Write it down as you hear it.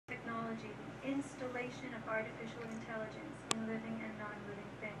of artificial intelligence in living and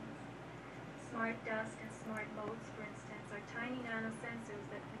non-living things. Smart dust and smart motes, for instance, are tiny nanosensors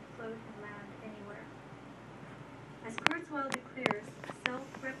that can float and land anywhere. As Kurzweil declares,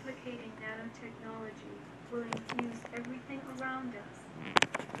 self-replicating nanotechnology will infuse everything around us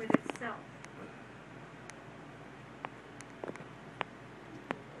with itself.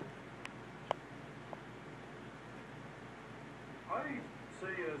 I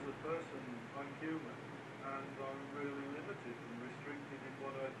see as a person, I'm human, and I'm really limited and restricted in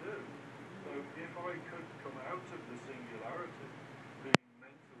what I do. So if I could come out of the singularity, being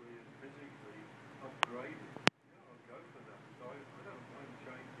mentally and physically upgraded, I'd go for that. So I don't mind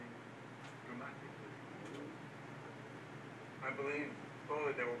changing dramatically. I believe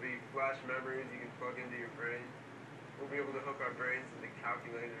fully there will be flash memories you can plug into your brain. We'll be able to hook our brains into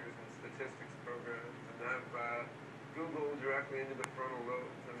calculators and statistics programs and have Google directly into the frontal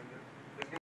lobes. I